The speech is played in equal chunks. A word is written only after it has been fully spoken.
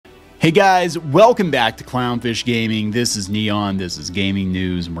Hey guys, welcome back to Clownfish Gaming. This is Neon, this is gaming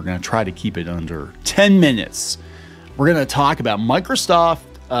news, and we're going to try to keep it under 10 minutes. We're going to talk about Microsoft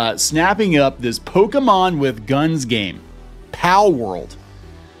snapping up this Pokemon with guns game, Palworld.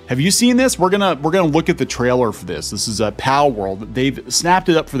 Have you seen this? We're gonna look at the trailer for this. This is Palworld. They've snapped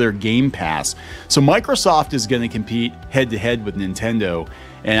it up for their Game Pass. So Microsoft is going to compete head-to-head with Nintendo,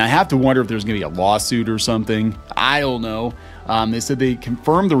 and I have to wonder if there's going to be a lawsuit or something. I don't know. They said they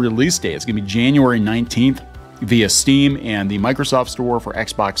confirmed the release date. It's going to be January 19th via Steam and the Microsoft Store for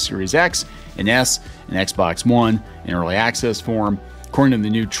Xbox Series X and S and Xbox One in early access form. According to the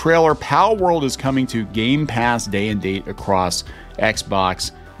new trailer, Palworld is coming to Game Pass day and date across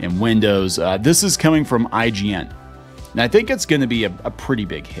Xbox and Windows. This is coming from IGN. And I think it's going to be a pretty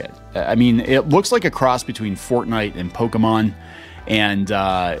big hit. I mean, it looks like a cross between Fortnite and Pokemon. And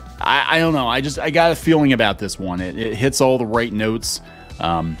I don't know. I got a feeling about this one. It hits all the right notes.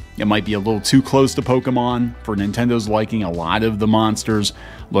 It might be a little too close to Pokemon for Nintendo's liking. A lot of the monsters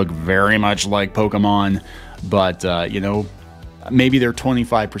look very much like Pokemon, but you know, maybe they're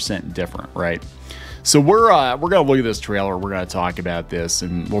 25% different, right? So we're gonna look at this trailer. We're gonna talk about this,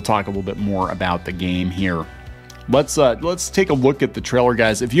 and we'll talk a little bit more about the game here. Let's take a look at the trailer,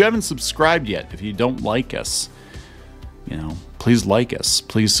 guys. If you haven't subscribed yet, if you don't like us, you know, please like us.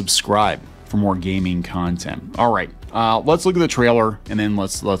 Please subscribe for more gaming content. All right, let's look at the trailer, and then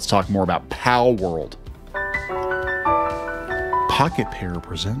let's talk more about Palworld. Pocketpair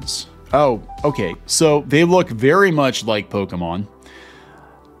presents. Oh, okay. So they look very much like Pokemon.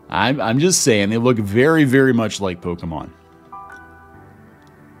 I'm just saying, they look very, very much like Pokemon.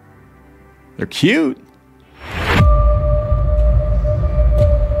 They're cute.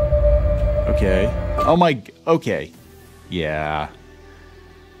 Okay. Oh my. Okay. Yeah.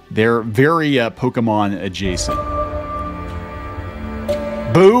 They're very Pokemon adjacent.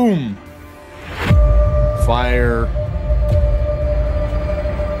 Boom! Fire.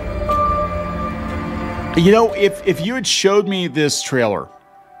 You know, if you had showed me this trailer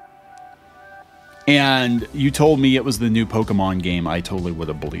and you told me it was the new Pokemon game, I totally would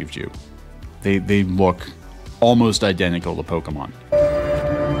have believed you. They look almost identical to Pokemon.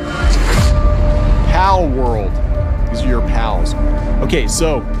 Palworld. These are your pals. Okay,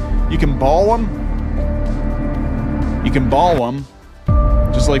 so you can ball them. You can ball them,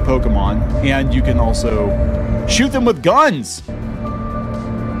 just like Pokemon, and you can also shoot them with guns.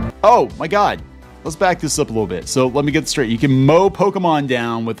 Oh my God. Let's back this up a little bit. So let me get this straight. You can mow Pokemon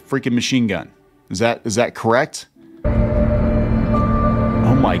down with a freaking machine gun. Is that correct?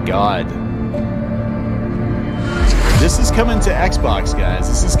 Oh my God. This is coming to Xbox, guys.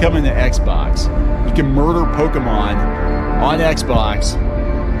 This is coming to Xbox. You can murder Pokemon on Xbox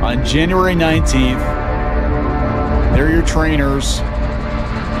on January 19th. They're your trainers.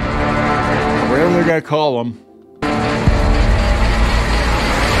 Whatever they're going to call them.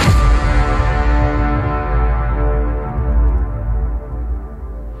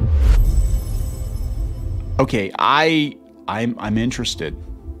 Okay, I'm interested.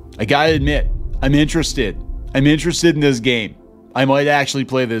 I gotta admit, I'm interested. I'm interested in this game. I might actually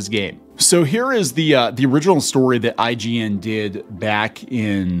play this game. So here is the original story that IGN did back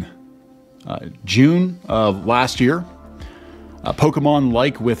in June of last year. Pokemon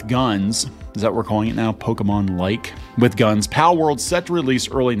Like with Guns. Is that what we're calling it now? Pokemon Like with Guns. Palworld set to release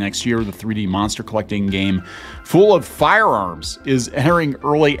early next year. The 3D monster collecting game full of firearms is entering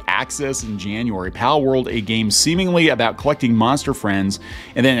early access in January. Palworld, a game seemingly about collecting monster friends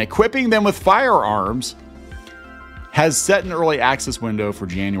and then equipping them with firearms, has set an early access window for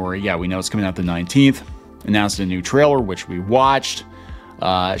January. Yeah, we know it's coming out the 19th. Announced a new trailer, which we watched.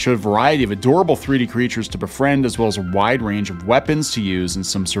 It showed a variety of adorable 3D creatures to befriend, as well as a wide range of weapons to use and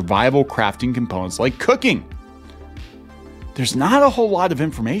some survival crafting components like cooking. There's not a whole lot of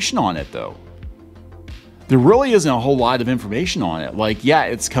information on it, though. There really isn't a whole lot of information on it. Like, yeah,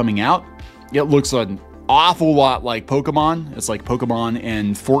 it's coming out. It looks an awful lot like Pokemon. It's like Pokemon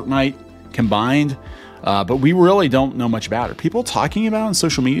and Fortnite combined. But we really don't know much about it. People talking about it on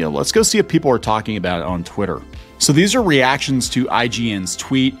social media? Let's go see if people are talking about it on Twitter. So these are reactions to IGN's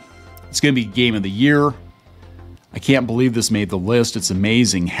tweet. It's going to be Game of the Year. I can't believe this made the list. It's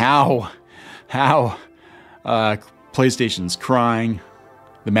amazing how PlayStation's crying.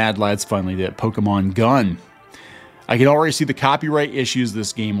 The Mad Lads finally did Pokemon Gun. I can already see the copyright issues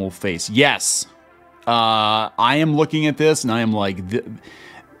this game will face. Yes, I am looking at this and I am like,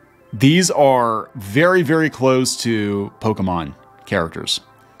 these are very, very close to Pokemon characters.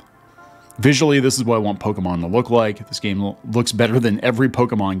 Visually, this is what I want Pokemon to look like. This game looks better than every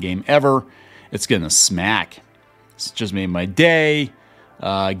Pokemon game ever. It's gonna smack. It's just made my day.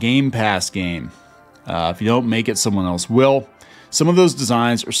 Game Pass game. If you don't make it, someone else will. Some of those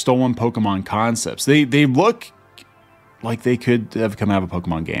designs are stolen Pokemon concepts. They look like they could have come out of a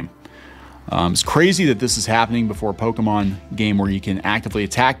Pokemon game. It's crazy that this is happening before a Pokemon game where you can actively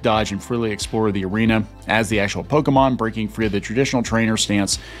attack, dodge, and freely explore the arena as the actual Pokemon. Breaking free of the traditional trainer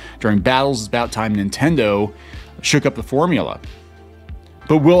stance during battles is about time Nintendo shook up the formula.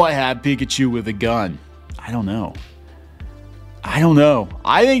 But will I have Pikachu with a gun? I don't know.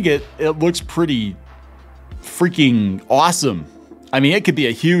 I think it looks pretty freaking awesome. I mean, it could be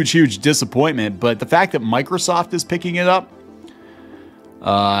a huge, huge disappointment, but the fact that Microsoft is picking it up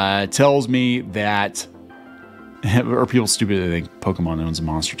tells me that, or people stupid that think Pokemon owns a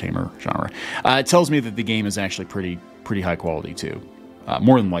monster tamer genre. It tells me that the game is actually pretty high quality too,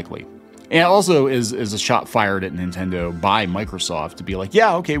 more than likely. And it also is a shot fired at Nintendo by Microsoft to be like,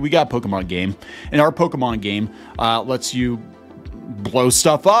 yeah, okay, we got a Pokemon game, and our Pokemon game lets you blow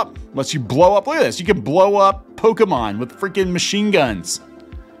stuff up, lets you blow up. Look at this, you can blow up Pokemon with freaking machine guns.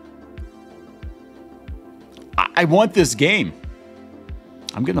 I want this game.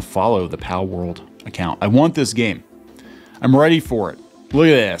 I'm gonna follow the Palworld account. I want this game. I'm ready for it. Look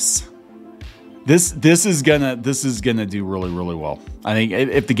at this. This is gonna do really well. I think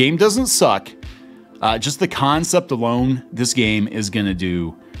if the game doesn't suck, just the concept alone, this game is gonna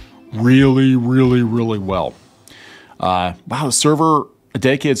do really well. Wow, a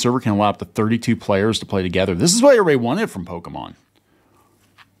dedicated server can allow up to 32 players to play together. This is what everybody wanted from Pokemon.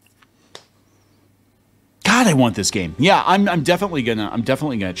 God, I want this game. Yeah, I'm definitely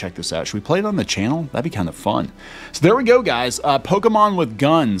gonna check this out. Should we play it on the channel? That'd be kind of fun. So there we go, guys. Pokemon with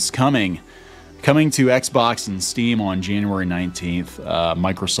guns coming to Xbox and Steam on January 19th.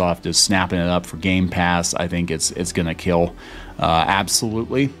 Microsoft is snapping it up for Game Pass. I think it's gonna kill,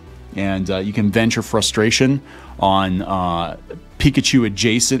 absolutely. And you can vent your frustration on Pikachu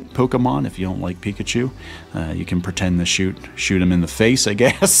adjacent Pokemon. If you don't like Pikachu, you can pretend to shoot him in the face, I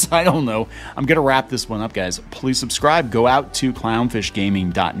guess. I don't know. I'm gonna wrap this one up, guys. Please subscribe. Go out to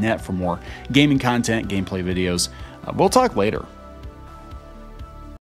clownfishgaming.net for more gaming content, gameplay videos. We'll talk later.